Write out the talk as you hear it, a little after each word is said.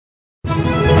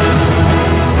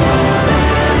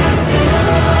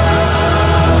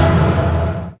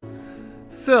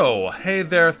hey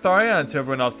there, Tharia, and to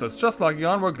everyone else that's just logging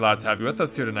on, we're glad to have you with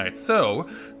us here tonight. So,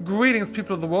 greetings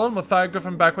people of the world, Mathia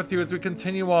Griffin back with you as we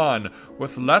continue on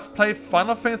with Let's Play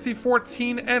Final Fantasy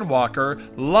XIV Endwalker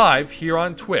live here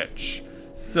on Twitch.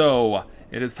 So,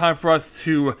 it is time for us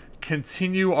to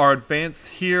continue our advance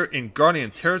here in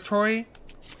Guardian Territory,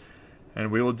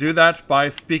 and we will do that by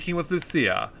speaking with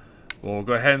Lucia. We'll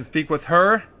go ahead and speak with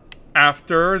her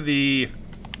after the...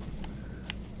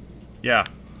 Yeah.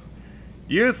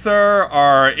 You, sir,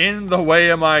 are in the way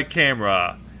of my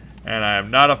camera, and I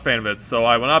am not a fan of it, so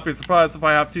I will not be surprised if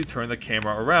I have to turn the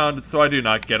camera around so I do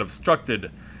not get obstructed.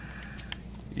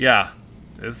 Yeah,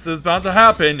 this is bound to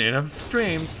happen in a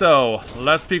stream, so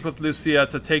let's speak with Lucia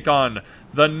to take on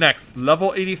the next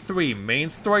level 83 main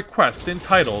story quest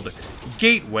entitled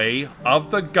Gateway of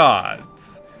the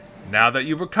Gods. Now that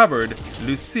you've recovered,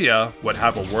 Lucia would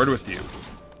have a word with you.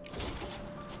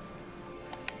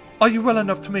 Are you well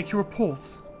enough to make your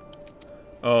reports?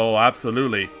 Oh,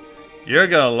 absolutely. You're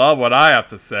gonna love what I have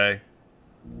to say.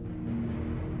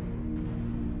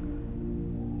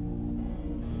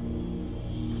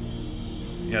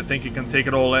 Yeah, think you can take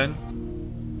it all in?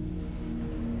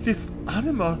 This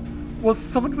anima was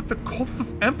summoned with the corpse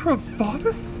of Emperor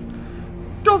Varus?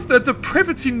 Does their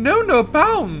depravity know no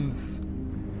bounds?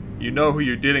 You know who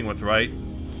you're dealing with, right?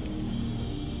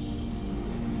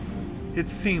 It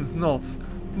seems not.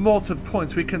 More to the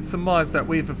point, we can surmise that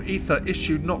wave of ether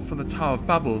issued not from the Tower of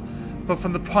Babil, but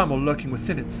from the primal lurking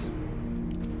within it.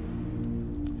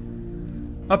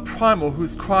 A primal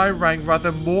whose cry rang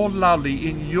rather more loudly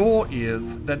in your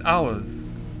ears than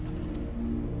ours.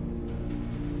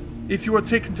 If you are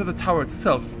taken to the tower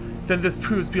itself, then this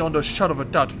proves beyond a shadow of a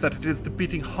doubt that it is the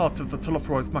beating heart of the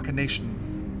Telefroy's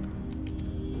machinations.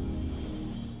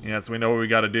 Yes, we know what we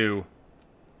gotta do.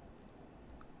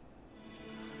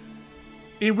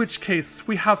 In which case,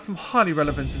 we have some highly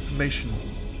relevant information.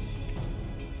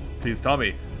 Please tell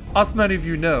me. As many of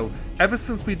you know, ever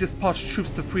since we dispatched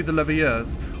troops to free the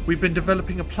Leviers, we've been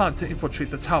developing a plan to infiltrate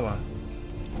the tower.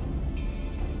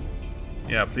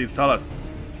 Yeah, please tell us.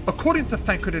 According to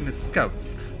Thancred and his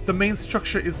scouts, the main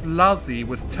structure is lousy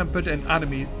with tempered and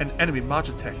enemy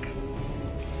magitech.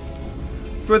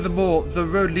 Furthermore, the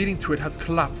road leading to it has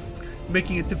collapsed,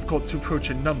 making it difficult to approach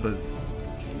in numbers.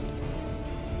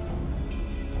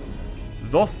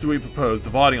 Thus do we propose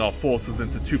dividing our forces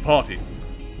into two parties,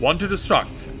 one to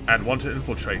distract and one to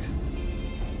infiltrate.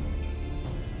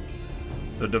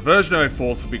 The diversionary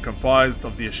force will be comprised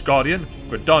of the Ishgardian,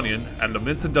 Gridanian, and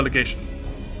Lominsan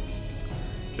delegations.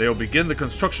 They will begin the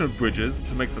construction of bridges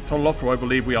to make the Telefroy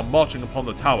believe we are marching upon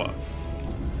the tower.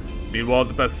 Meanwhile,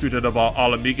 the best suited of our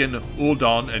Alamigan,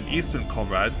 Ul'dan, and Eastern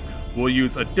comrades will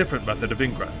use a different method of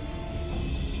ingress.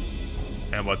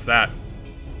 And what's that?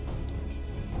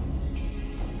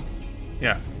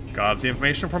 Yeah, got the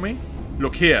information for me?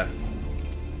 Look here.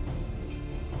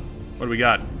 What do we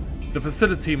got? The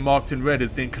facility marked in red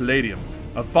is the Caladium,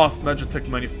 a vast magitech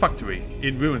manufactory,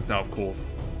 in ruins now of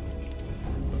course.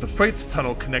 But the freight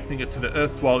tunnel connecting it to the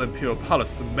erstwhile Imperial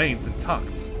Palace remains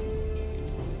intact.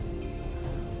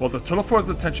 While the Telefroy's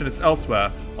attention is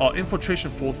elsewhere, our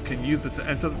infiltration force can use it to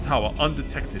enter the tower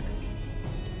undetected.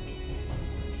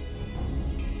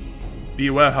 Be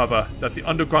aware, however, that the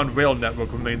underground rail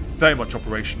network remains very much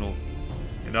operational.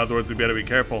 In other words, we better be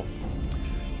careful.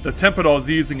 The Tempador is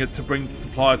using it to bring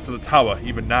supplies to the tower,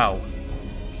 even now.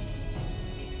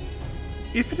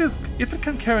 If it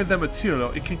can carry their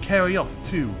material, it can carry us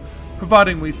too,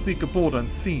 providing we sneak aboard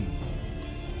unseen.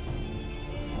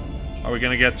 Are we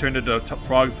gonna get turned into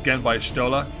frogs again by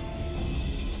Stola?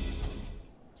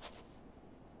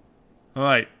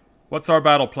 Alright, what's our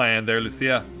battle plan there,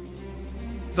 Lucia?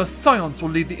 The Scions will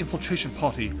lead the infiltration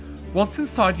party. Once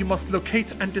inside, you must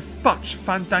locate and dispatch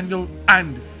Fandaniel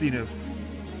and Xenos.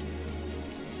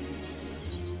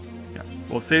 Yeah,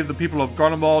 we'll save the people of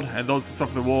Garlemald and those who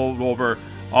suffer the world over.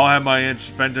 I'll have my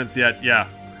inch vengeance yet, yeah.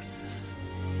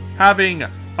 Having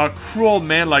a cruel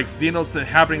man like Xenos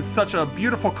inhabiting such a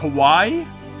beautiful kawaii?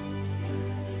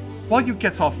 While you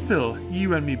get our fill,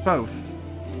 you and me both.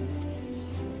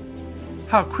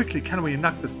 How quickly can we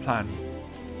enact this plan?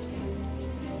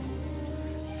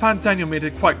 Fandaniel made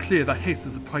it quite clear that haste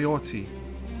is a priority.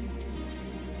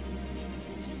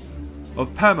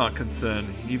 Of paramount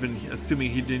concern, even assuming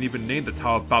he didn't even name the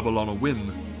Tower of Babil on a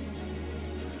whim.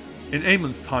 In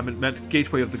Aemon's time it meant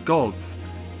Gateway of the Gods.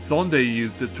 Zonde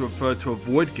used it to refer to a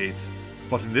void gate,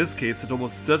 but in this case it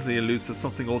almost certainly alludes to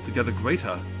something altogether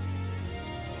greater.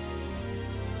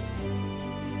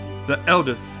 The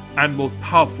eldest and most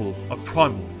powerful of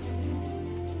primals.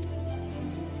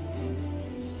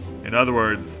 In other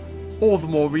words, all the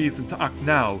more reason to act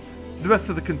now. The rest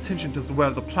of the contingent is aware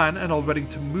of the plan and are ready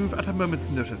to move at a moment's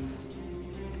notice.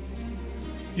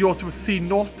 You also proceed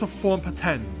north to form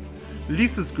Patens.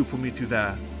 Lisa's group will meet you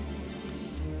there.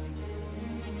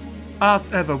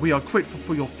 As ever, we are grateful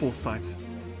for your foresight.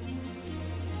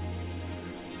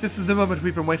 This is the moment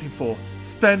we've been waiting for.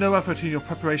 Spare no effort in your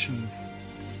preparations.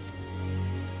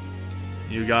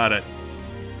 You got it.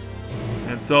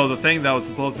 And so the thing that was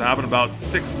supposed to happen about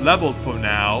 6 levels from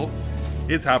now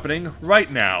is happening right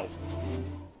now.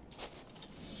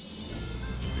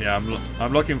 Yeah,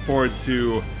 I'm looking forward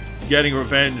to getting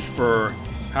revenge for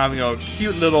having a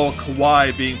cute little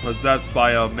kawaii being possessed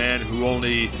by a man who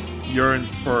only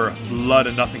yearns for blood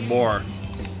and nothing more.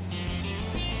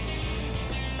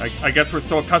 I guess we're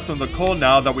so accustomed to the cold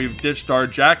now that we've ditched our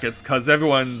jackets because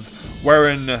everyone's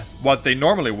wearing what they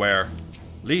normally wear.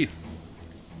 Lise.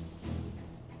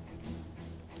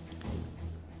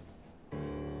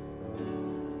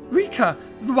 Rika,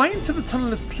 the way into the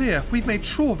tunnel is clear. We've made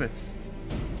sure of it.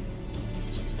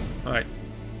 Alright.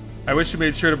 I wish you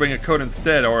made sure to bring a coat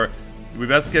instead, or we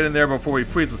best get in there before we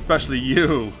freeze, especially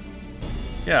you.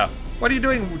 Yeah, what are you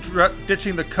doing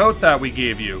ditching the coat that we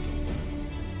gave you?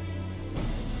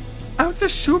 Oh, the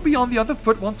shoe will be on the other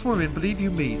foot once we're in, believe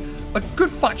you me. A good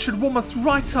fight should warm us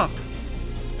right up.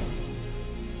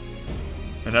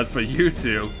 And as for you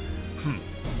two,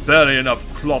 barely enough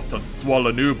cloth to swallow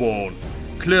a newborn.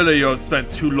 Clearly you have spent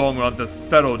too long on this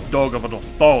feral dog of an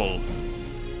Othal.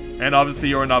 And obviously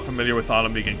you're not familiar with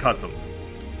Alamegan customs.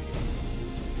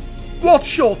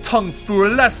 Watch your tongue, fool,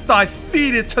 lest I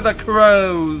feed it to the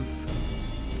crows!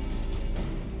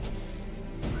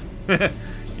 Yeah,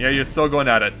 you're still going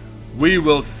at it. We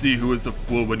will see who is the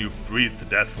fool when you freeze to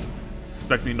death.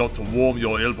 Expect me not to warm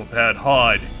your ill-prepared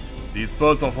hide. These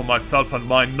furs are for myself and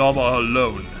my Nama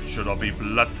alone, should I be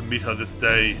blessed to meet her this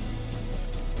day.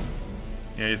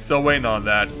 Yeah, you're still waiting on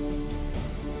that.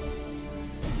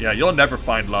 Yeah, you'll never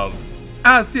find love.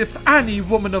 As if any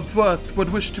woman of worth would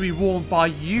wish to be warmed by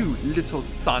you, little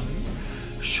son.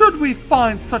 Should we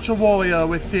find such a warrior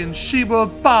within, she will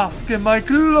bask in my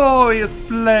glorious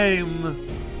flame.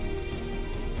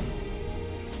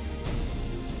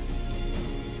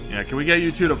 Yeah, can we get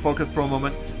you two to focus for a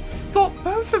moment? Stop,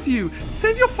 both of you!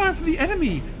 Save your fire for the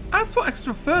enemy! As for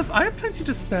extra furs, I have plenty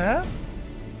to spare.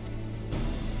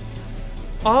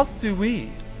 As do we.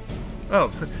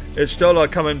 Oh, it's still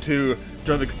coming to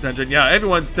join the contingent. Yeah,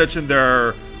 everyone's stitching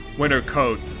their winter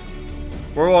coats.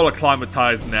 We're all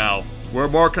acclimatized now. We're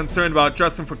more concerned about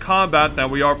dressing for combat than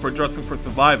we are for dressing for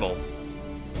survival.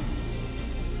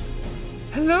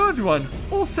 Hello everyone!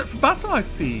 All set for battle, I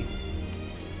see.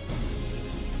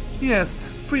 Yes,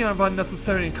 free of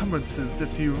unnecessary encumbrances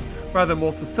if you're rather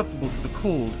more susceptible to the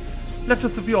cold. Let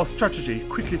us review our strategy,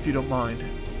 quickly if you don't mind.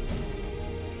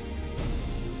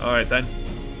 Alright then.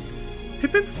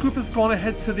 Pippin's group has gone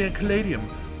ahead to the Enkaladium.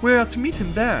 We are to meet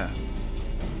him there.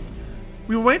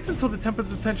 We will wait until the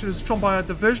Tempest's attention is drawn by our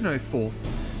diversionary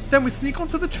force. Then we sneak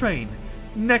onto the train.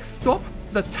 Next stop,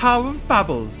 the Tower of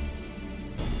Babil.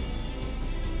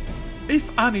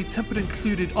 If any Temple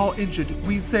included are injured,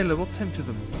 we Zayla will tend to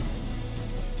them.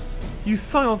 You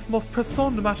Scions must press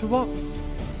on no matter what.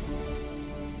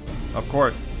 Of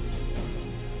course.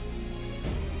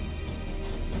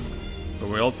 So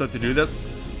we're all set to do this?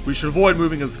 We should avoid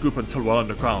moving as a group until we're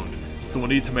underground, so we'll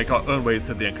need to make our own ways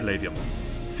to the Enkaladium.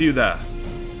 See you there.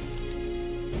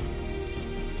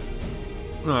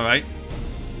 Alright.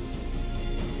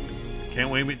 Can't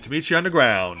wait to meet you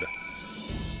underground.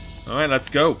 Alright, let's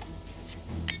go.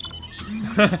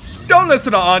 Don't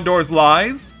listen to Ondor's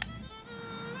lies!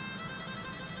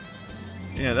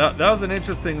 Yeah, that was an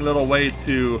interesting little way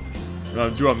to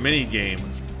do a mini game.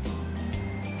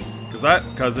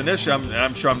 Because initially,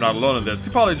 I'm sure I'm not alone in this.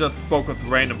 He probably just spoke with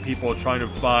random people trying to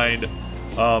find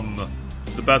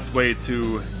the best way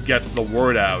to get the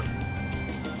word out.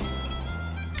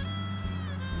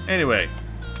 Anyway,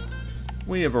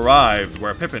 we have arrived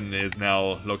where Pippin is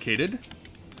now located.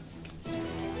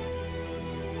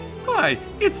 Hi,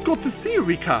 it's good to see you,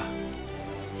 Rika.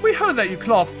 We heard that you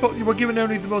collapsed, but you were given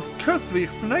only the most cursory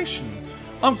explanation.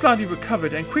 I'm glad you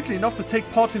recovered and quickly enough to take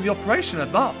part in the operation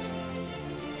at that.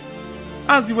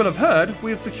 As you will have heard,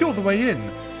 we have secured the way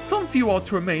in. Some few are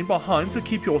to remain behind to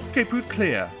keep your escape route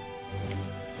clear.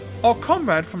 Our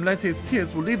comrade from Lente's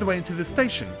Tears will lead the way into the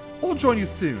station. I'll join you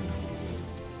soon.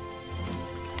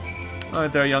 Hi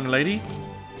there, young lady.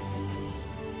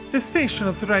 The station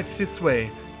is right this way.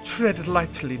 Tread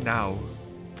lightly now.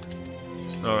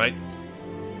 Alright.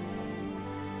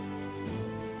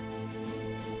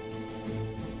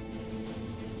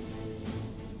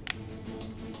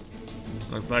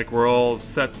 Looks like we're all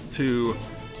set to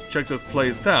check this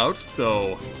place out,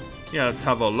 so yeah, let's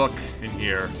have a look in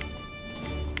here.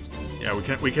 Yeah,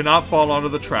 we cannot fall onto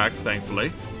the tracks,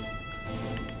 thankfully.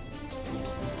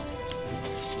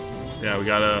 So yeah, we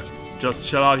gotta just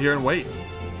chill out here and wait.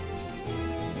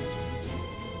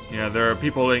 Yeah, there are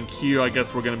people in queue. I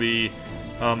guess we're gonna be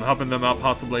helping them out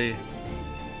possibly.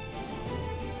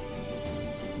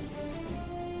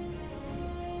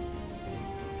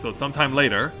 So sometime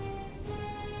later.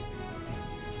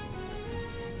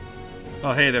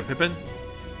 Oh, hey there, Pippin.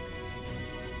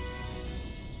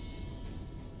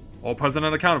 All present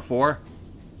and accounted for.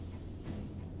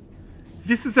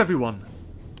 This is everyone.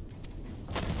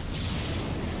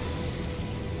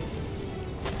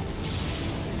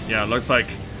 Yeah, it looks like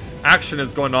action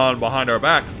is going on behind our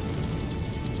backs.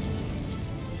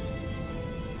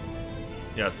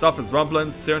 Yeah, stuff is rumbling.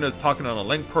 Cyrna is talking on a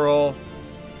link pearl.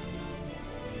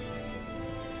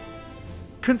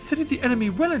 Consider the enemy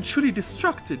well and truly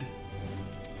destructed.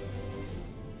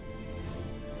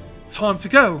 Time to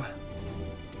go.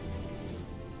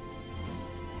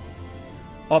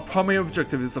 Our primary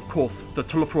objective is, of course, the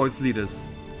Telefroy's leaders.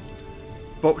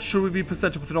 But should we be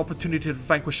presented with an opportunity to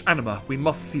vanquish Anima, we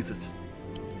must seize it.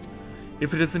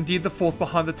 If it is indeed the force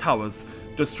behind the towers,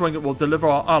 destroying it will deliver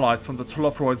our allies from the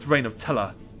Telefroy's reign of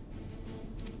Terror.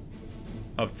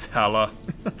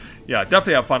 Yeah,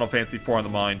 definitely have Final Fantasy IV on the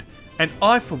mind. And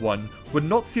I, for one, would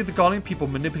not see the Guardian people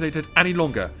manipulated any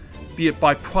longer, be it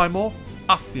by Primal,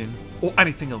 Ascian, or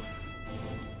anything else.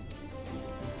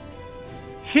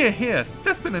 Here,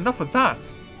 there's been enough of that.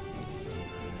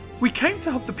 We came to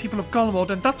help the people of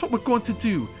Garlemald, and that's what we're going to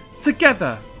do,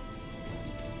 together.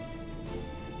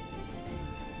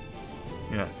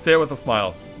 Yeah, say it with a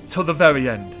smile. Till the very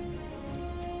end.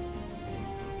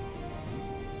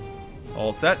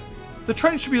 All set. The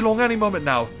train should be along any moment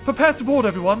now. Prepare to board,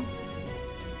 everyone.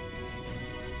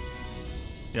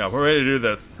 Yeah, we're ready to do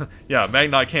this. Yeah,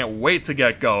 Magna, I can't wait to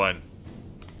get going.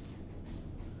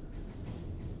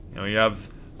 You know, we have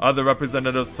other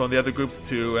representatives from the other groups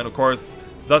too, and of course,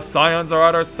 the Scions are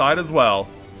at our side as well.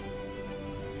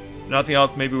 If nothing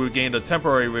else, maybe we gained a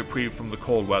temporary reprieve from the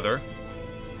cold weather.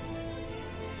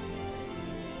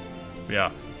 But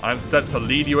yeah, I'm set to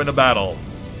lead you into battle,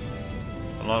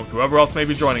 along with whoever else may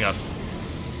be joining us.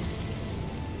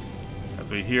 As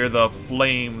we hear the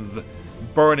flames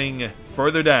burning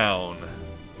further down.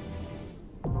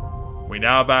 We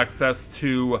now have access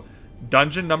to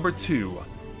dungeon number 2,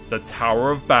 the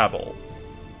Tower of Babil.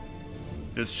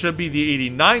 This should be the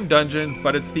 89 dungeon,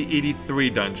 but it's the 83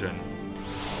 dungeon.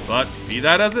 But be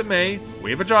that as it may,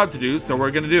 we have a job to do, so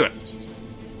we're gonna do it.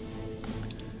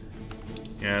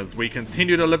 As we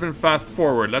continue to live and fast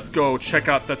forward, let's go check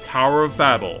out the Tower of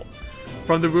Babil.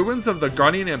 From the ruins of the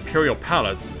Guardian Imperial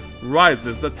Palace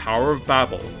rises the Tower of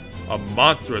Babil, a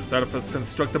monstrous edifice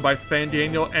constructed by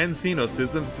Fandaniel and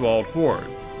Xenos' enthralled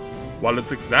hordes. While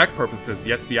its exact purpose is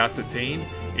yet to be ascertained,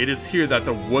 it is here that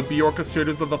the would-be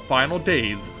orchestrators of the final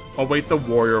days await the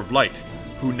Warrior of Light,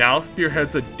 who now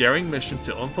spearheads a daring mission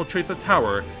to infiltrate the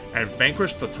tower and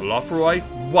vanquish the Telefroi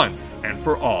once and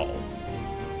for all.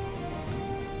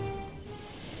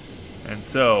 And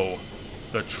so,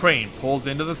 the train pulls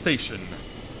into the station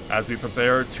as we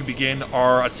prepare to begin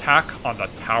our attack on the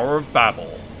Tower of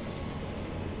Babil.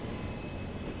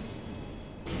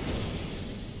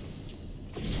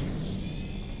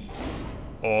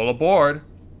 All aboard.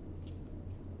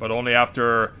 But only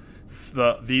after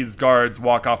these guards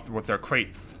walk off with their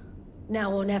crates.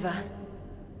 Now or never.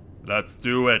 Let's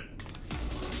do it.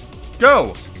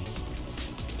 Go!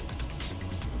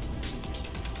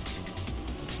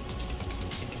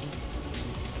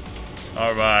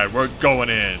 Alright, we're going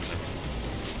in.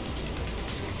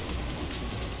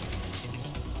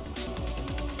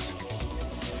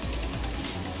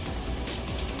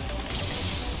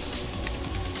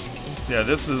 Yeah,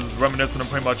 this is reminiscent of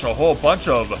pretty much a whole bunch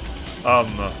of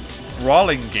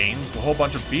brawling games, a whole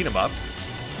bunch of beat-em-ups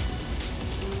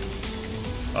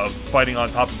of fighting on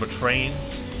top of a train.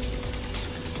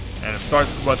 And it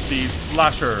starts with these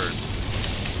slashers.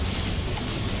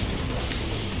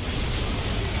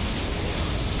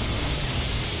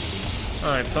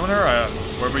 Alright, Summoner,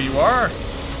 wherever you are.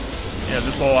 Yeah,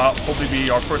 this will hopefully be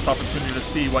our first opportunity to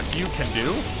see what you can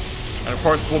do. And of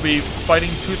course, we'll be fighting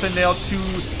tooth and nail to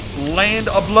land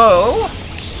a blow.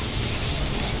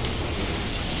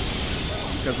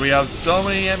 Because we have so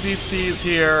many NPCs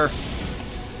here.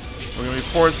 We're going to be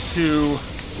forced to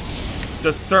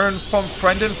discern from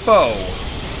friend and foe.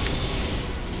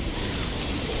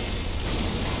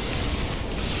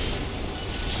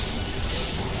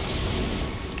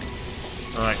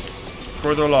 Alright,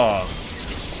 further along.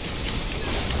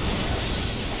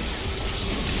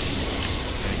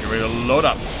 Get ready to load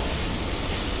up.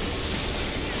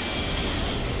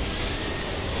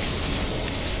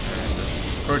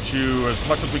 And hurt you as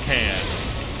much as we can.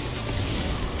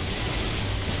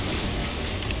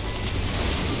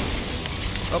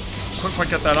 Oh, couldn't quite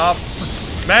get that off.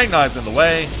 Magnai's in the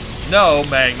way. No,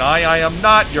 Magnai, I am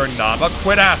not your Nama.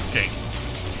 Quit asking.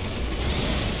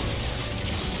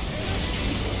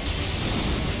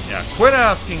 Yeah, quit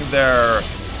asking there,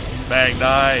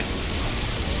 Magnai.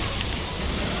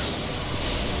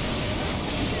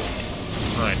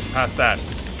 Alright, past that.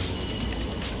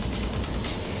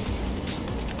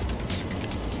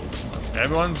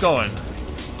 Everyone's going.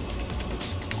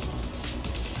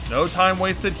 No time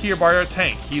wasted here by our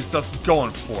tank. He's just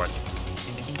going for it.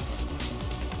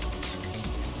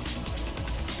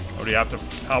 Oh, do you have to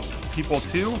help people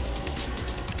too?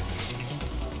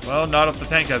 Well, not if the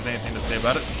tank has anything to say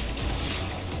about it.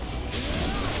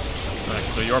 Alright,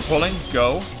 so you're pulling.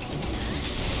 Go.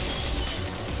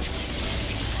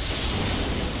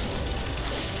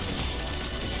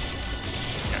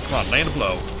 Yeah, come on, land a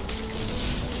blow.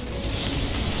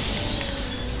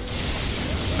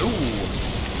 Ooh.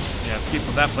 Yeah, escape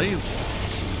from that, please.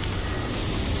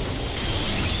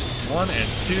 1 and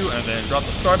 2, and then drop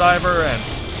the Star Diver, and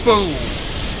boom!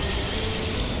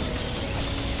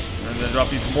 And then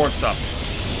drop even more stuff.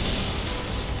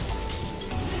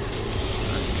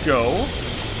 Go.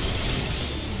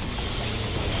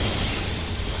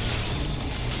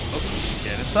 Oh,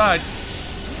 get inside.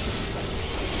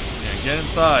 Yeah, get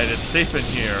inside. It's safe in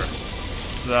here.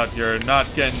 So that you're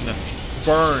not getting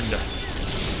burned.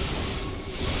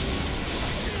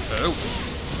 Oh.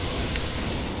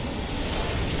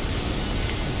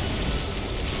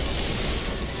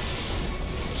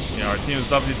 Yeah, our team is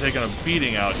definitely taking a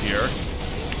beating out here.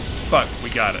 But we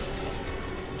got it.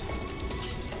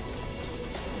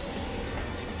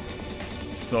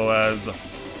 So as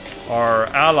our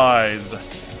allies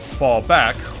fall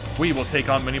back, we will take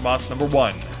on mini-boss number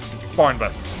 1,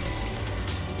 Barnabas.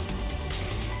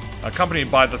 Accompanied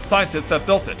by the scientist that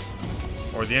built it.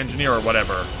 Or the engineer or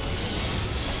whatever.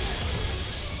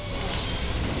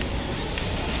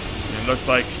 It looks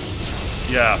like,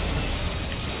 yeah.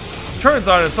 Turns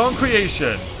on its own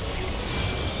creation.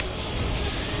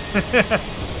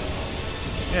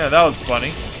 Yeah, that was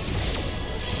funny.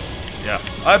 Yeah,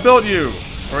 I built you.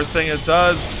 First thing it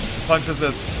does, punches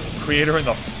its creator in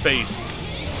the face.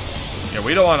 Yeah,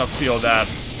 we don't want to feel that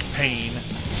pain.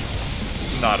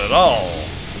 Not at all.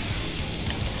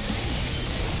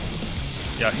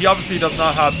 Yeah, he obviously does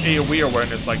not have AoE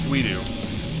awareness like we do.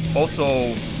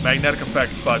 Also, magnetic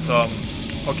effect, but,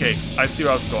 okay, I see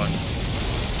where I was going.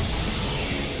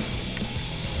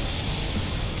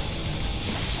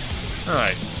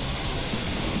 Alright.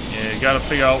 Yeah, you gotta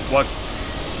figure out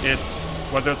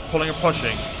whether it's pulling or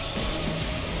pushing.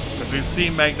 Because we've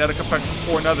seen magnetic effects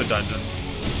before in other dungeons.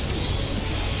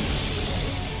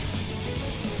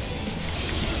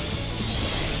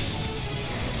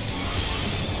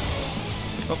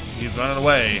 Oh, he's running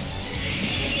away.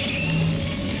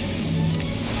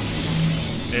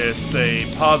 It's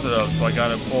a positive, so I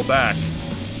gotta pull back.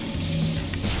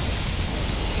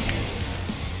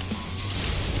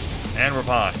 And we're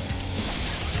fine.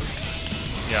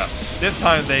 Yeah, this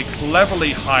time they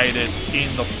cleverly hide it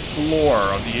in the floor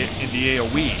of the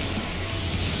AoE.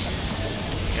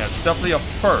 Yeah, it's definitely a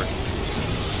first.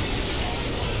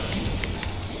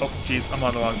 Oh, jeez, I'm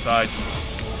on the wrong side.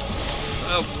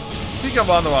 Oh, I think I'm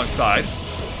on the wrong side.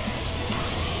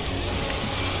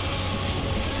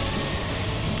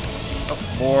 Oh,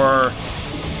 more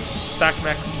stack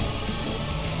mechs.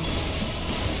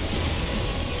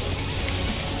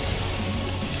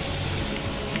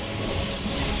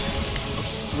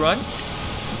 Run.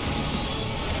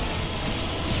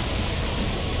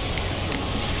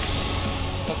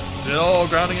 Oh, still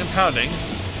grounding and pounding.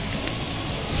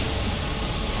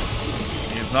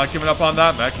 He's not giving up on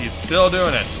that mech. He's still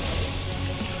doing it.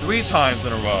 3 times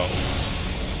in a row.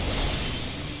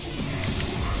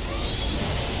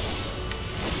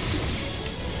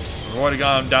 We've already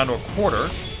got him down to a quarter.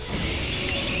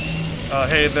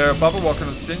 Hey there, Bubba. Welcome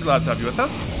to the stream. Glad to have you with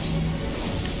us.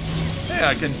 Hey,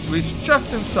 I can reach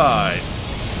just inside.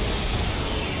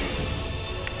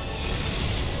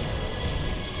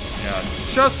 Yeah,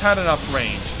 just had enough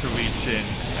range to reach in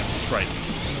and strike.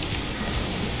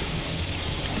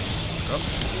 Oh,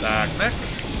 stack mech.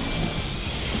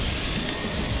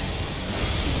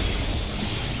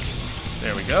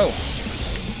 There we go.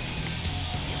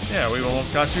 Yeah, we've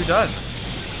almost got you done.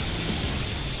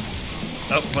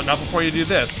 Oh, but not before you do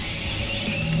this.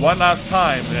 One last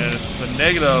time, and it's the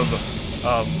negative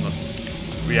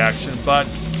reaction, but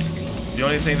The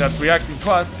only thing that's reacting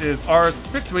to us is our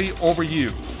victory over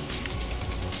you.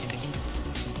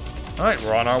 Alright,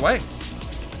 we're on our way.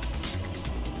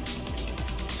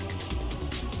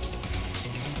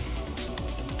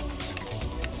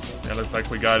 Yeah, looks like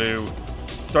we got to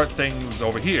start things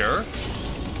over here.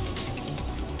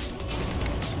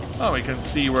 Oh, we can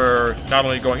see we're not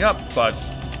only going up, but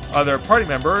other party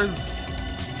members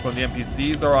from the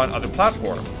NPCs are on other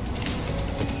platforms.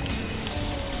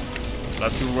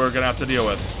 That's who we're gonna have to deal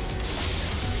with.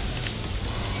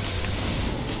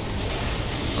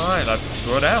 Alright, let's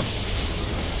throw down.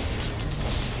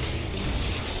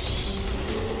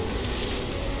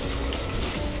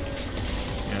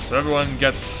 Yeah, so everyone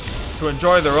gets to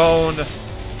enjoy their own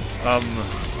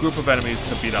group of enemies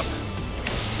to beat up.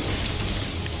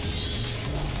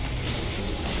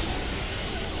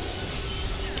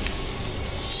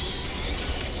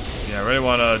 Yeah, I really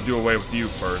want to do away with you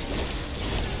first.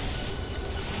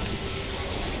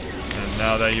 And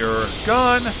now that you're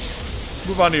gone,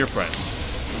 move on to your friends.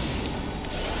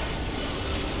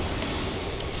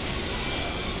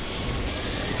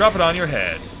 Drop it on your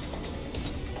head.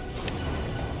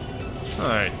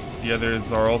 Alright, the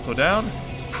others are also down.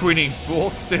 Preening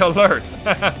fools, stay alert!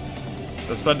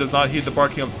 The sun does not heed the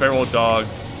barking of feral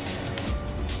dogs.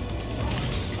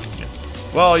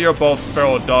 Well, you're both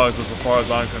feral dogs as far as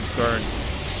I'm concerned.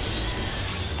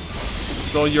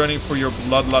 Still yearning for your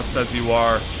bloodlust as you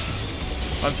are.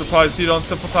 I'm surprised you don't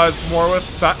sympathize more with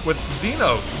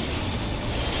Xenos.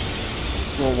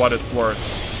 For what it's worth.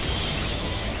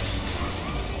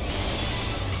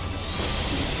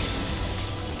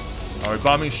 Are we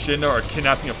bombing Shinra or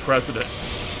kidnapping a president?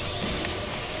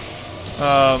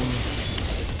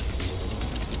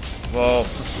 Well,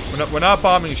 we're not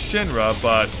bombing Shinra,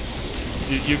 but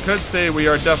you could say we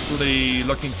are definitely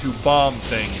looking to bomb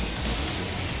things.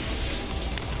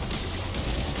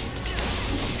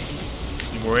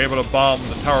 We were able to bomb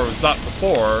the Tower of Babil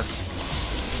before,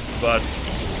 but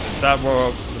is that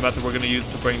the method we're going to use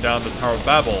to bring down the Tower of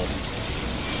Babil?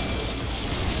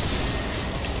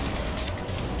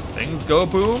 Things go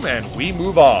boom, and we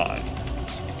move on.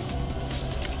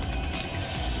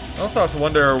 I also have to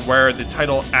wonder where the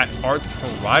title At Art's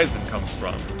Horizon comes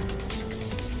from.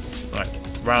 Right,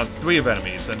 round 3 of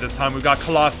enemies, and this time we've got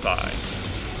Colossi.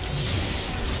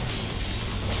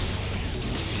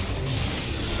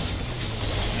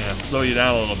 Yeah, slow you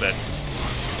down a little bit.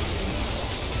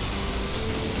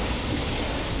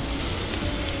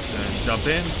 And jump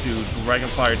into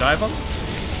Dragonfire Dive them.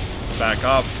 Back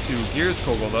up to Gears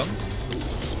Kogel them.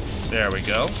 There we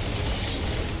go.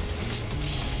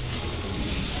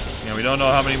 Yeah, we don't know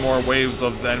how many more waves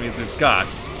of enemies we've got.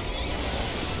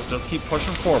 But just keep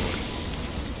pushing forward.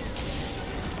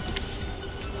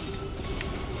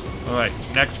 Alright,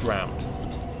 next round.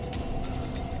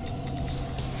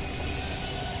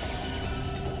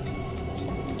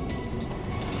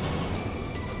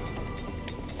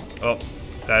 Oh,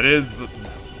 that is the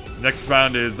next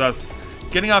round is us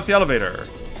getting off the elevator.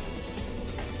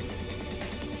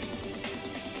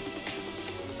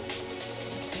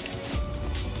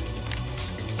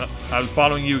 I was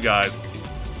following you guys.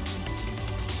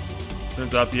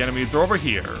 Turns out the enemies are over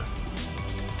here.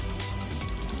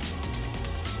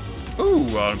 Ooh,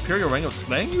 Imperial Ring of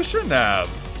Slaying? You shouldn't have.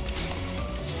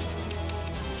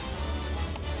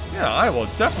 Yeah, I will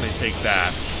definitely take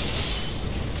that.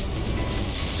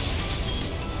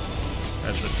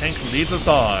 As the tank leads us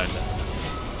on.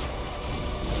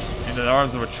 Into the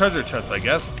arms of a treasure chest, I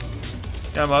guess.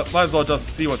 Yeah, might as well just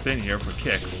see what's in here for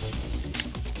kicks.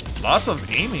 Lots of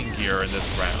aiming gear in this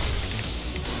round.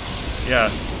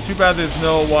 Yeah, too bad there's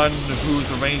no one who's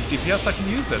a ranged DPS that can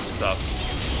use this stuff.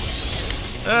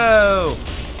 Oh!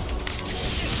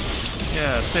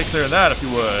 Yeah, stay clear of that if you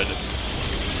would.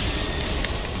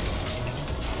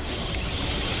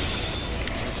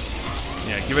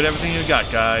 Yeah, give it everything you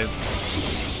got, guys.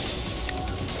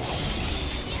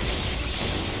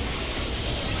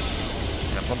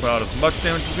 Yeah, pump out as much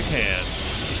damage as we can.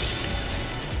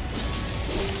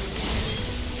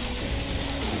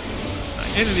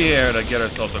 Into the air to get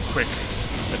ourselves a quick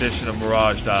edition of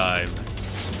Mirage Dive.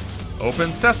 Open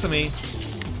sesame.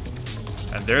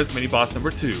 And there's mini boss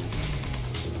number 2.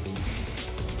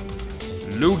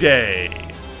 Luge.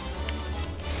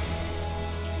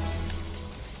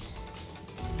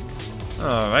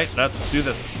 Alright, let's do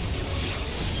this.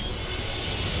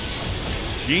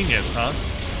 Genius, huh?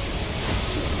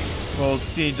 We'll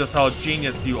see just how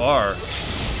genius you are.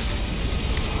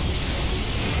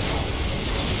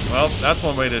 Well, that's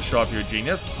one way to show off your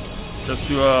genius. Just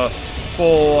do a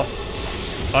full,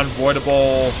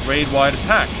 unavoidable, raid-wide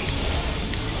attack.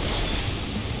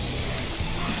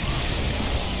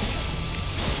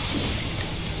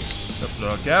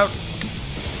 Look out.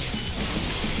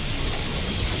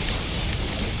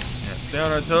 Yeah, stay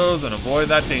on our toes and avoid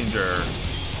that danger.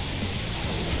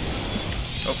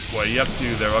 Oh, what are you up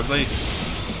to there, Ugly?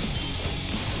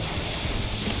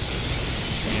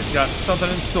 He's got something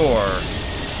in store.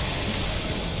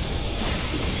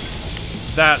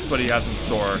 That's what he has in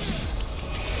store.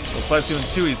 We'll slice you in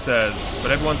two, he says,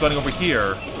 but everyone's running over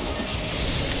here.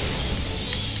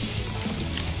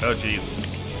 Oh, jeez.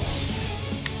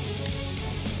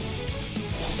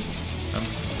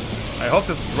 I hope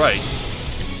this is right.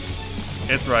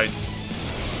 It's right.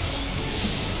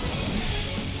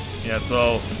 Yeah,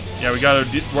 so, yeah, we gotta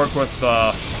work with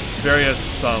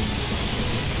various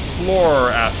floor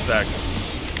aspects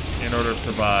in order to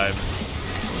survive.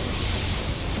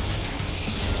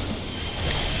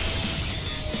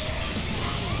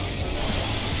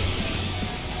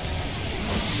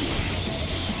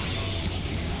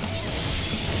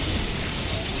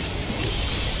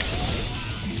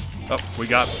 Oh, we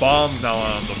got bombs now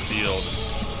on the field.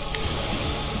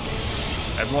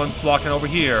 Everyone's blocking over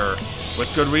here,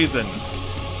 with good reason.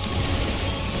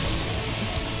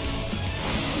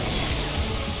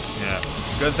 Yeah,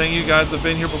 good thing you guys have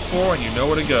been here before and you know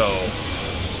where to go.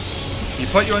 He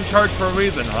put you in charge for a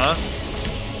reason, huh?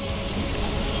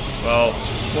 Well,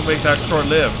 we'll make that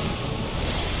short-lived.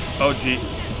 Oh, gee.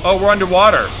 Oh, we're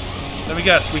underwater. Let me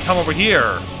guess, we come over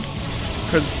here.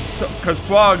 Because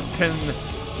frogs can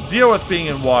deal with being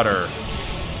in water.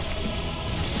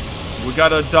 We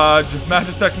gotta dodge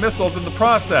Magitech missiles in the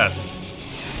process.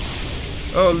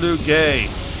 Oh, Lugay.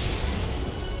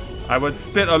 I would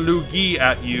spit a Lugi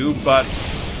at you, but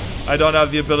I don't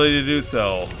have the ability to do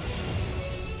so.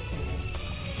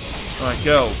 Alright,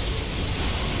 go.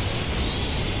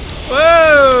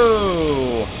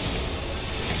 Whoa!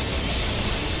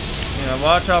 Yeah,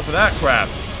 watch out for that crap.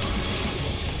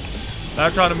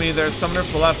 Latch onto me, there's summoner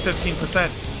for the last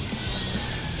 15%.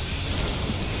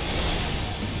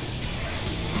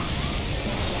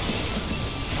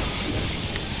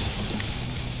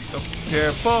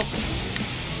 Careful.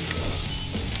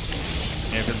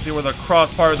 And you can see where the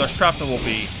crossfire of the shrapnel will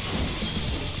be.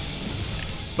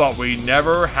 But we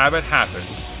never have it happen.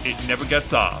 It never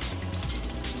gets off.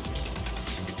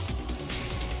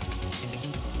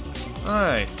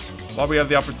 Alright. While we have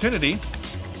the opportunity,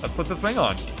 let's put this ring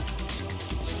on.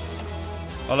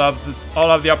 I'll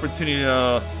have the opportunity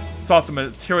to swap the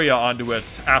materia onto it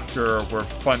after we're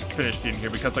finished in here,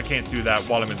 because I can't do that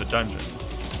while I'm in the dungeon.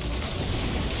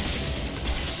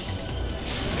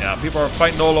 Yeah, people are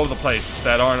fighting all over the place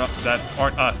that aren't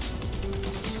us.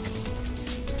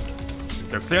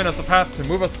 They're clearing us a path to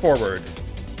move us forward.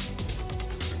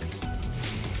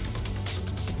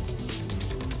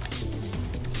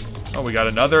 Oh, we got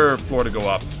another floor to go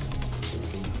up.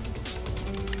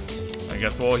 I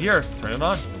guess we'll here. Turn it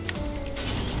on.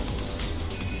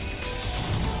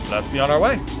 Let's be on our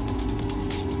way.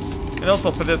 And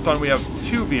also for this one, we have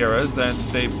two Vieras, and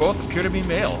they both appear to be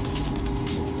male.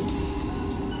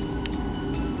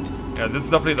 Yeah, this is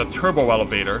definitely the turbo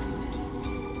elevator.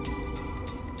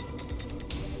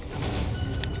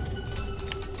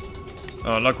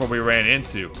 Oh, look what we ran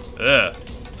into. Ugh.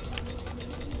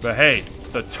 But hey,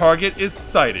 the target is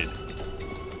sighted.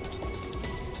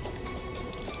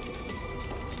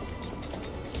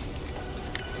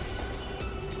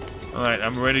 Alright,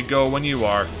 I'm ready to go when you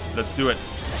are. Let's do it.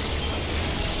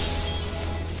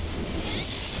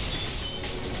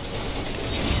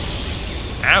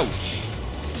 Ouch!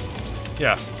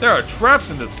 Yeah, there are traps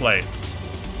in this place.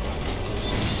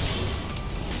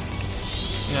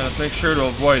 Yeah, let's make sure to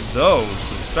avoid those,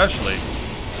 especially.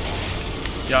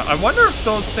 Yeah, I wonder if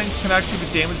those things can actually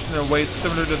be damaged in a way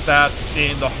similar to that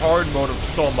in the hard mode of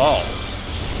Somal,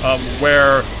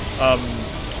 where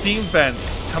steam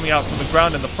vents coming out from the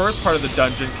ground in the first part of the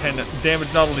dungeon can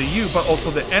damage not only you, but also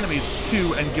the enemies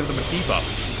too, and give them a debuff.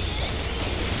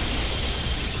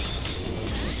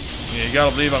 Yeah, you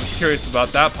gotta believe I'm curious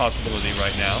about that possibility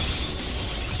right now.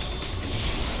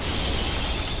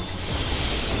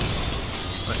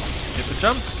 Right, get the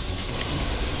jump.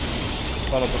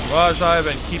 Follow the Mirage Dive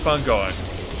and keep on going.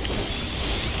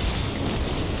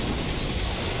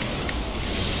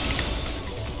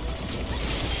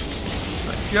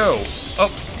 Right, go.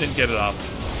 Oh, didn't get it off.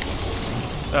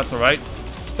 That's alright.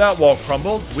 That wall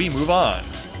crumbles, we move on.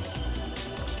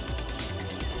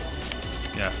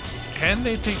 Yeah. Can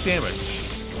they take damage?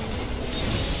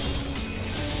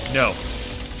 No.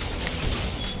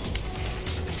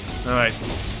 Alright,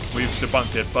 we've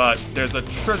debunked it, but there's a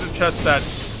treasure chest that...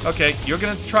 Okay, you're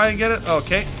gonna try and get it?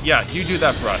 Okay, yeah, you do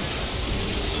that for us.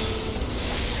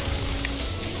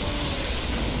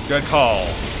 Good call.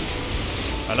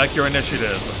 I like your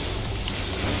initiative.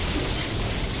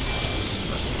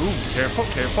 Ooh, careful,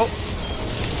 careful.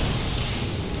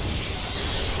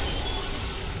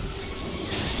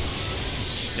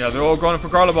 Yeah, they're all going for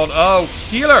Garlemald. Oh,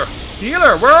 healer!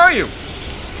 Healer, where are you?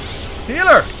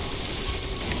 Healer!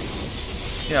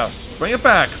 Yeah, bring it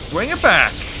back. Bring it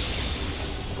back.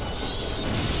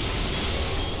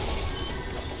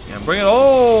 Yeah, bring it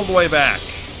all the way back.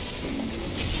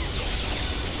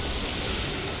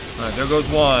 Alright, there goes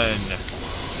one.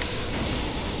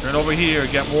 Turn over here,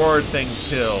 get more things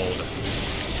killed.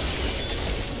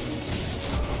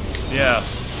 Yeah,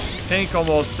 Tank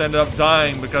almost ended up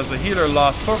dying because the healer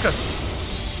lost focus.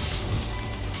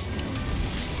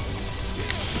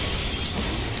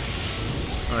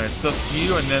 Alright, it's just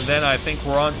you, and then I think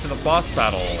we're on to the boss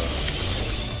battle.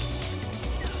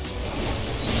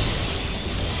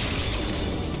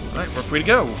 Alright, we're free to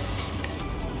go.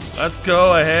 Let's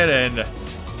go ahead and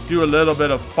do a little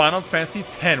bit of Final Fantasy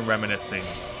X reminiscing.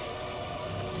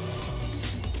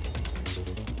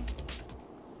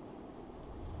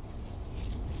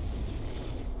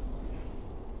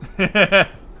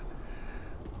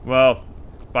 Well,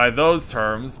 by those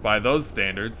terms, by those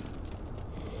standards,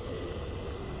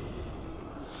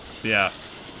 yeah,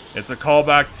 it's a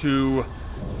callback to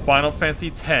Final Fantasy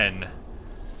X.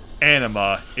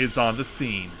 Anima is on the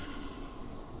scene.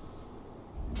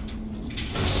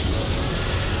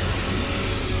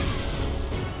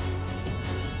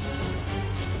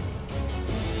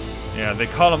 Yeah, they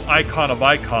call him Icon of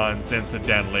Icons,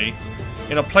 incidentally,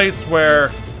 in a place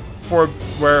where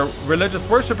religious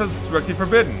worship is strictly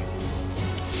forbidden.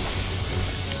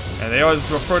 And they always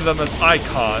refer to them as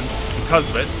icons because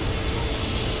of it.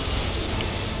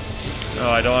 Oh,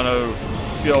 I don't want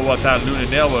to feel what that Luna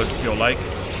Nail would feel like.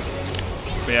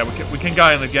 But yeah, we can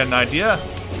kind of get an idea.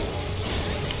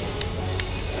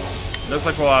 Looks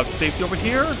like we'll have safety over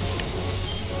here.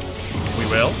 We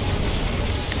will.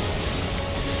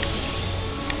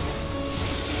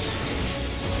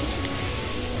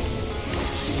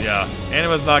 Yeah,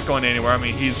 Anima's not going anywhere. I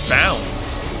mean, he's bound.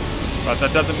 But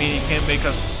that doesn't mean he can't make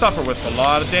us suffer with a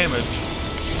lot of damage.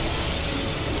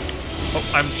 Oh,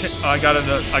 I got a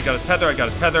tether. I got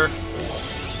a tether.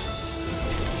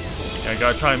 Yeah, I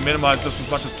gotta try and minimize this as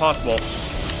much as possible.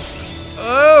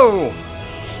 Oh!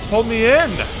 Pulled me in!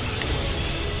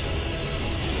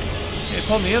 He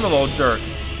pulled me in, the little jerk.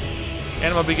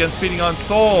 Anima begins feeding on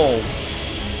souls.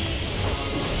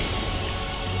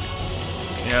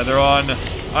 Yeah, they're on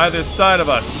either side of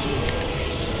us.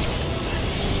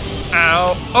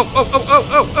 Ow! Oh! Oh! Oh! Oh!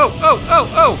 Oh! Oh! Oh! Oh!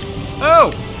 Oh!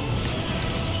 Oh!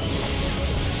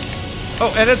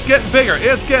 Oh, and it's getting bigger.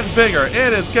 It's getting bigger.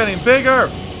 It is getting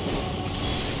bigger.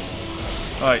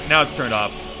 Alright, now it's turned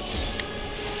off.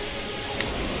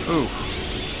 Ooh.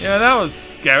 Yeah, that was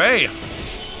scary.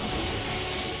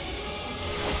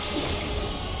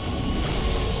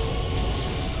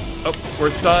 Oh,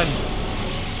 we're stunned.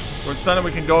 We're stunned and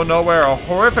we can go nowhere. A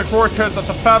horrific vortex of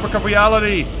the fabric of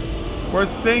reality. We're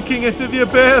sinking into the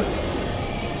abyss.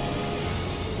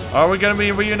 Are we going to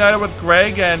be reunited with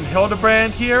Greg and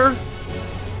Hildebrand here?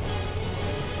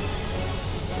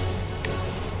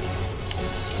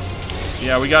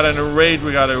 Yeah, we got in a rage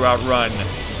we got to outrun.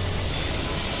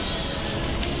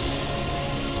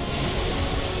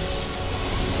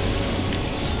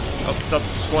 Oh,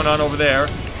 stuff's going on over there.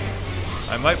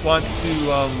 I might want to,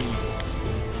 oh,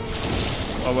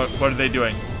 what are they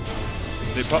doing?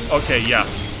 Okay, yeah.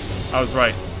 I was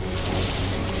right.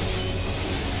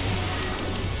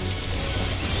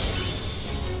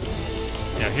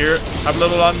 Yeah, here, have a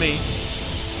little on me.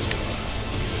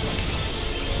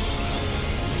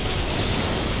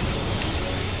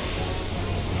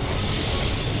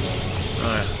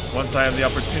 Once I have the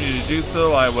opportunity to do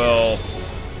so, I will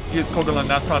use Kogalan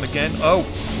Nastron again. Oh!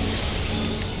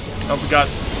 Oh, we got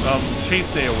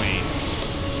Chase AoE.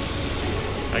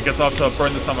 I guess I'll have to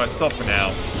burn this on myself for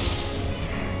now.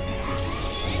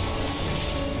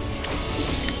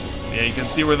 Yeah, you can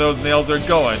see where those nails are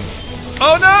going.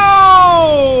 Oh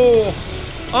no!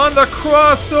 On the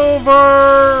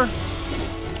crossover!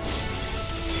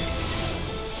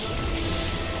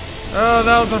 Oh,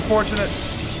 that was unfortunate.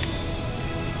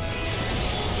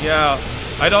 Yeah,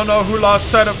 I don't know who lost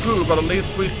sight of who, but at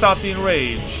least we stopped the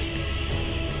enrage.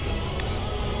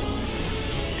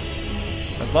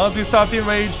 As long as we stop the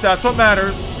enrage, that's what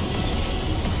matters.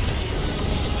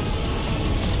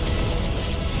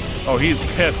 Oh, he's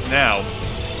pissed now.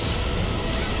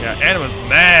 Yeah, Anima's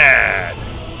mad.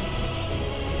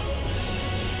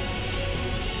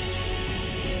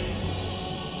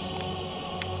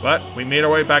 But we made our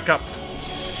way back up.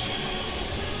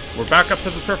 We're back up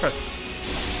to the surface.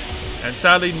 And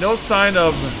sadly, no sign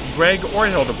of Greg or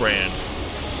Hildebrand.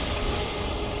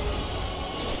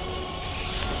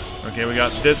 Okay, we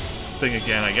got this thing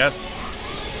again, I guess.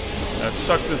 That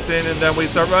sucks us in, and then we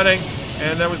start running.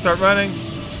 And then we start running.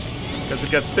 Because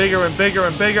it gets bigger and bigger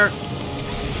and bigger.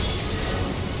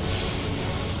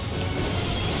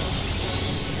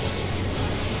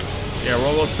 Yeah, we're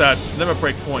almost at limit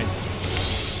break points.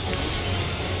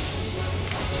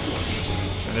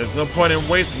 And there's no point in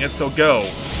wasting it, so go.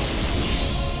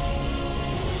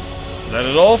 Let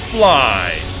it all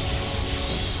fly.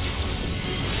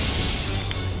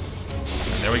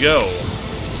 And there we go.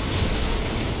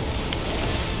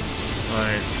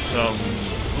 Alright,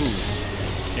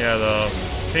 ooh. Yeah, the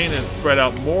pain is spread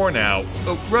out more now.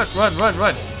 Oh, run, run, run,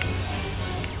 run.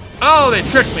 Oh, they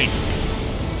tricked me.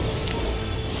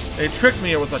 They tricked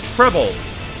me, it was a treble.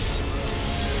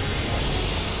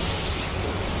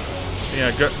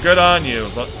 Yeah, good on you.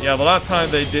 But yeah, the last time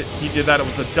he did that, it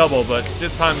was a double, but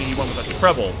this time he went with a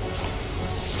treble.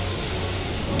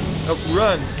 Oh,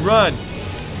 run, run.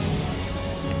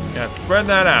 Yeah, spread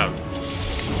that out.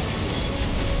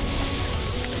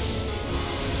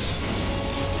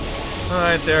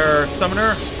 Alright there,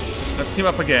 Summoner. Let's team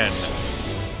up again.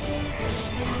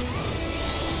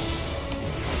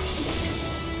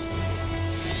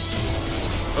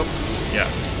 Oh, yeah.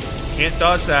 Can't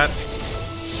dodge that.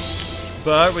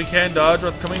 But we can dodge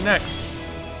what's coming next.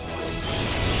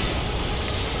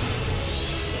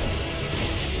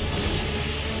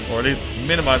 Or at least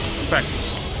minimize its effects.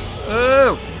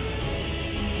 Oh!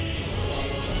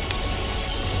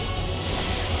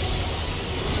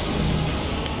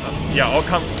 Yeah, I'll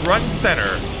come front and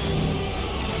center.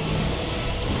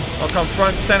 I'll come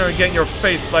front and center and get in your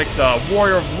face like the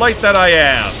warrior of light that I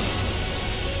am.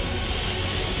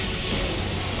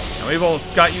 And we've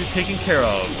almost got you taken care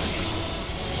of.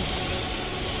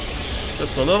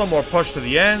 Just a little more push to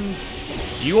the end.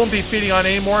 You won't be feeding on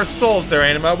any more souls there,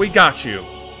 Anima. We got you.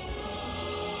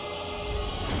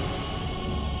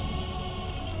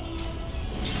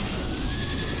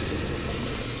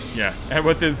 Yeah, and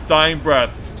with his dying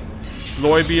breath,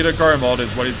 glory be to Garmald is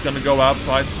what he's going to go out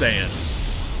by saying.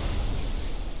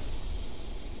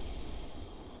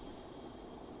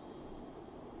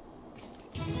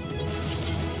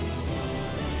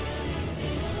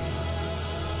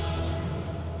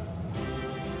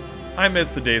 I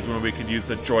miss the days when we could use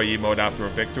the joy emote after a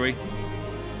victory.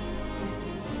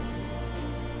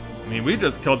 I mean, we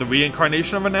just killed the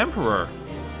reincarnation of an emperor.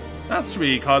 That's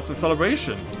really cause for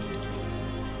celebration.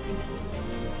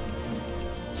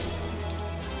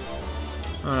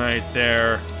 Alright,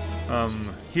 there.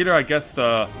 Healer, I guess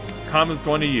the comm is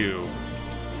going to you.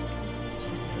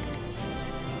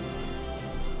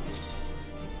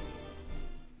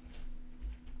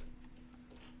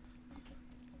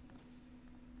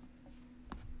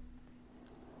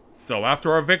 So,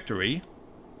 after our victory...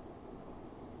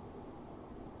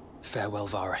 Farewell,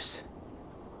 Varus.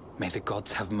 May the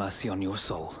gods have mercy on your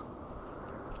soul.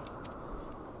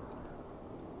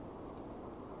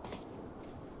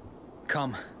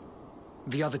 Come.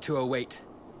 The other two await.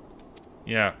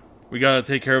 Yeah, we gotta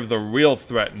take care of the real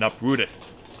threat and uproot it.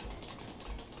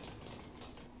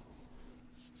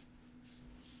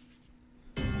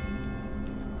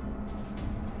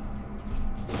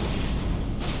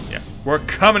 Yeah, we're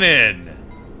coming in!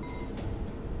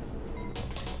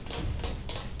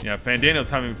 Yeah,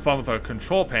 Fandano's having fun with our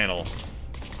control panel.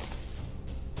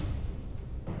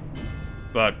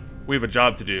 But we have a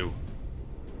job to do.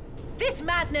 This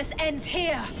madness ends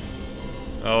here.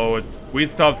 Oh, we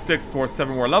still have 6 or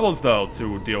 7 more levels, though,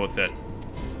 to deal with it.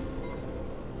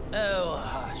 Oh,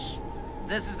 hush.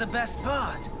 This is the best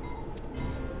part.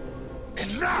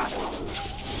 Enough!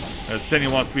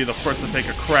 Steny wants to be the first to take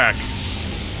a crack.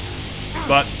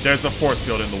 But there's a force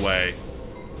field in the way.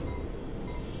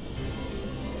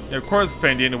 Yeah, of course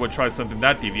Fandano would try something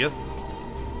that devious.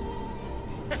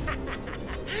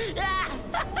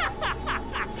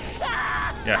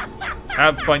 Yeah,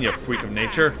 have fun, you freak of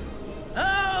nature.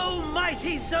 Oh,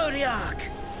 mighty Zodiac!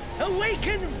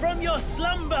 Awaken from your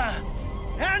slumber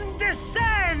and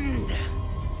descend!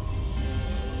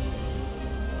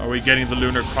 Are we getting the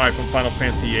lunar cry from Final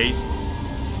Fantasy VIII?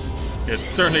 It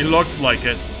certainly looks like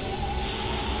it.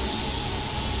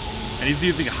 And he's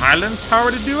using Highland's power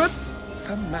to do it?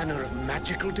 Some manner of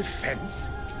magical defense?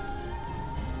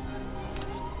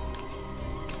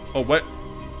 Oh, what?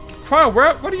 Cryle,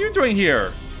 what are you doing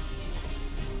here?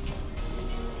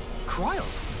 Cryle?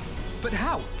 But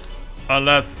how?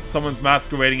 Unless someone's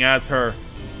masquerading as her.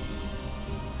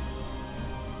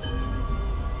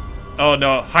 Oh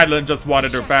no, Highland just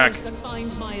wanted her back. Shadows that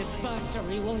bind my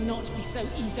adversary will not be so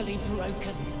easily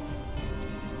broken.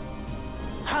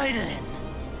 Hydaelyn,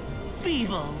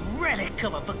 feeble relic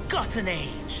of a forgotten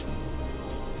age.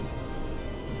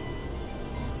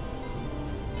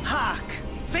 Hark!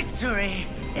 Victory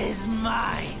is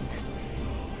mine!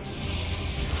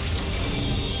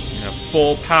 You have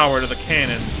full power to the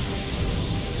cannons.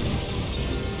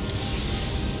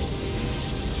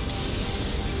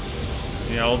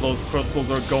 Yeah, all those crystals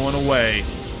are going away.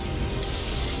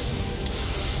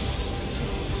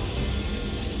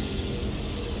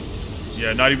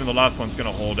 Yeah, not even the last one's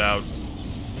gonna hold out.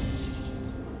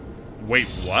 Wait,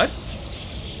 what?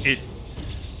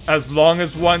 As long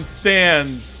as one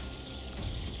stands.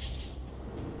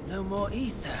 No more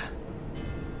ether.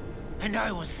 And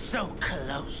I was so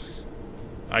close.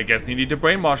 I guess you need to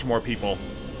brainwash more people.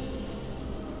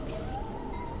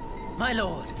 My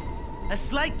lord, a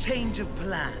slight change of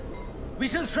plans. We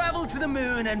shall travel to the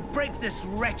moon and break this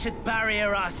wretched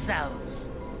barrier ourselves.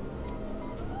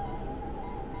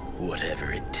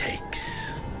 Whatever it takes.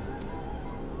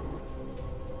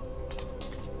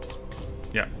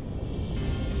 Yeah.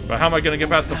 But how am I gonna get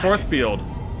past the force field?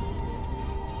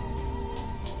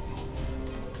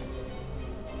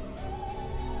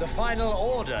 The final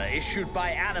order issued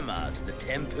by Anima to the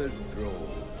Tempered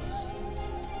Thralls.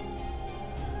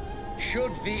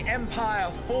 Should the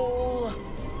Empire fall,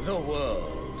 the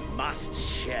world must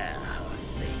share her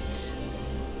fate.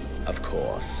 Of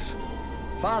course,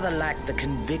 Father lacked the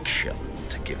conviction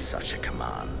to give such a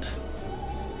command.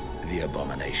 The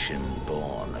abomination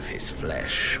born of his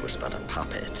flesh was but a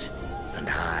puppet, and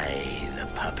I the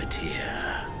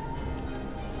puppeteer.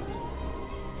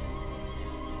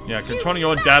 Yeah, controlling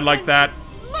your own dad like that.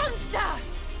 Monster!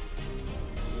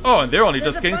 Oh, and they're only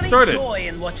just getting started. There's a funny joy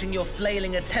in watching your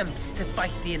flailing attempts to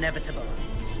fight the inevitable.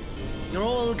 You're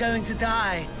all going to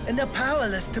die, and are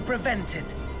powerless to prevent it.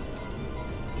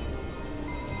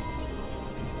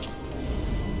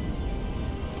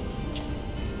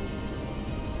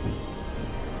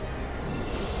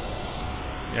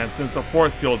 Yeah, and since the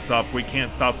force field's up, we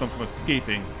can't stop them from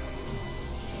escaping.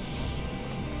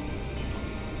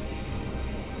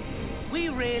 We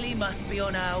really must be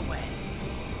on our way.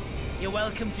 You're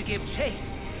welcome to give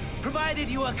chase,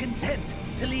 provided you are content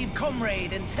to leave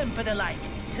comrade and tempered alike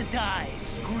to die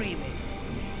screaming.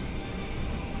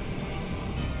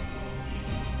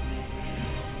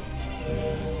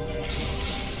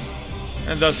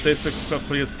 And thus they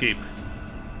successfully escape.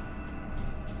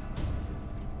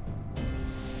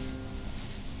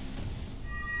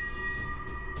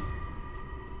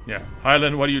 Yeah,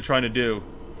 Hydaelyn, what are you trying to do?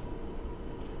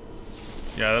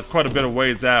 Yeah, that's quite a bit of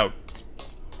ways out.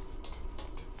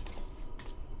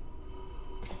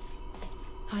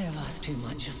 I have asked too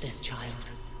much of this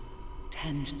child.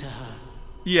 Tend to her.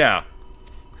 Yeah,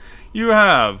 you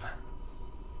have.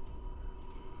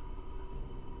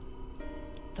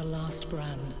 The last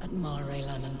brand at Mare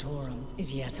Lamentorum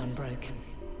is yet unbroken.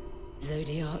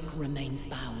 Zodiac remains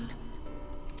bound.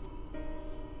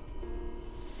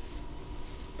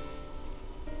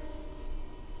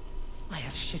 I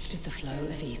have shifted the flow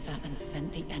of ether and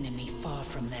sent the enemy far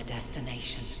from their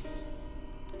destination.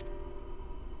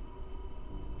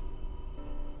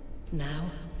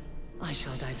 Now, I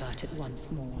shall divert it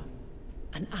once more.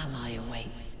 An ally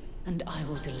awaits, and I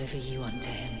will deliver you unto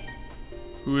him.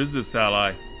 Who is this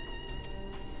ally?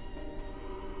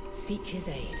 Seek his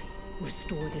aid.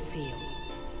 Restore the seal.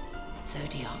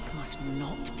 Zodiac must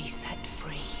not be set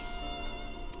free.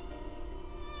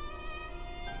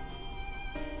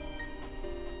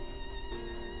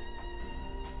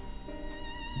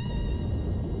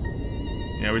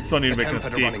 Yeah, we still need to make an The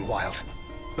Tempered escape. are running wild.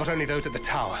 Not only those at the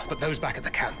tower, but those back at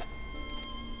the camp.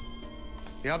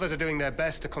 The others are doing their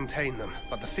best to contain them,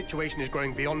 but the situation is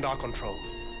growing beyond our control.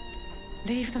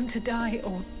 Leave them to die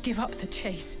or give up the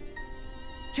chase.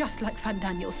 Just like Van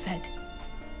Daniel said.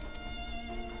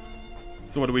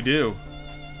 So what do we do?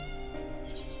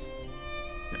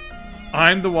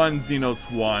 I'm the one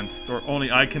Xenos wants, or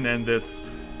only I can end this.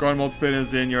 Garnmold's fate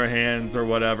is in your hands, or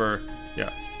whatever.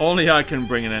 Yeah, only I can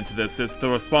bring an end to this. It's the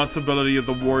responsibility of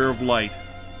the Warrior of Light.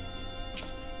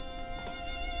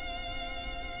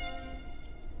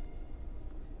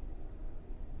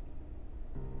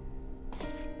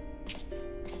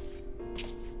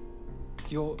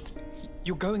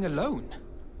 You're going alone?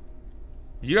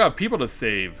 You have people to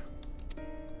save.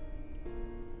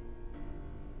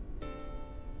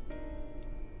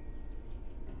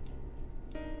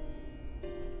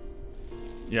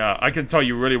 Yeah, I can tell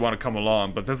you really want to come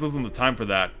along, but this isn't the time for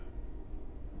that.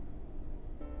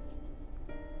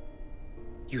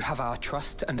 You have our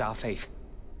trust and our faith.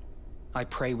 I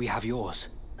pray we have yours.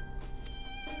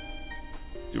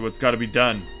 Do what's got to be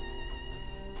done.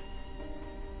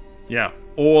 Yeah.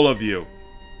 All of you.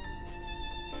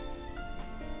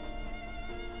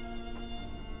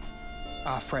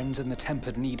 Our friends in the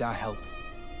Tempered need our help.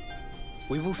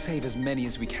 We will save as many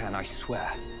as we can, I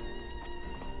swear.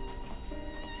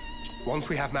 Once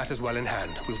we have matters well in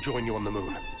hand, we'll join you on the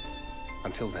moon.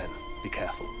 Until then, be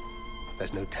careful.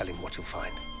 There's no telling what you'll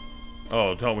find.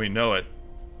 Oh, don't we know it?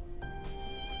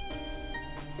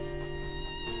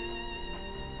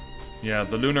 Yeah,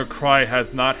 the Lunar Cry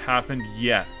has not happened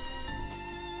yet.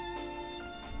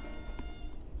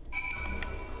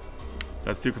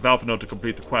 Let's do Cathalphano to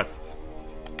complete the quest.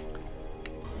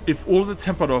 If all of the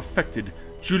Tempered are affected,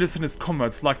 Julius and his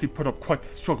comrades likely put up quite the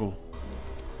struggle.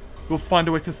 We'll find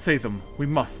a way to save them. We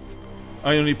must.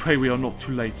 I only pray we are not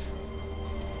too late.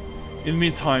 In the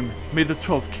meantime, may the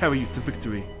 12 carry you to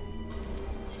victory.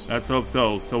 Let's hope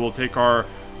so. So we'll take our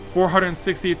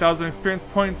 468,000 experience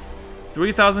points,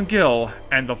 3,000 gil,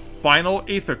 and the final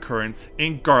Aether Current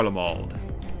in Garlemald.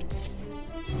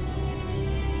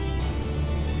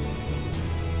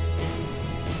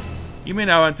 You may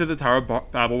now enter the Tower of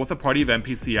Babil with a party of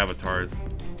NPC avatars.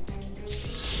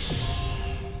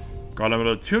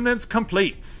 Garlemald attunements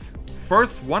complete.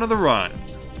 First one of the run.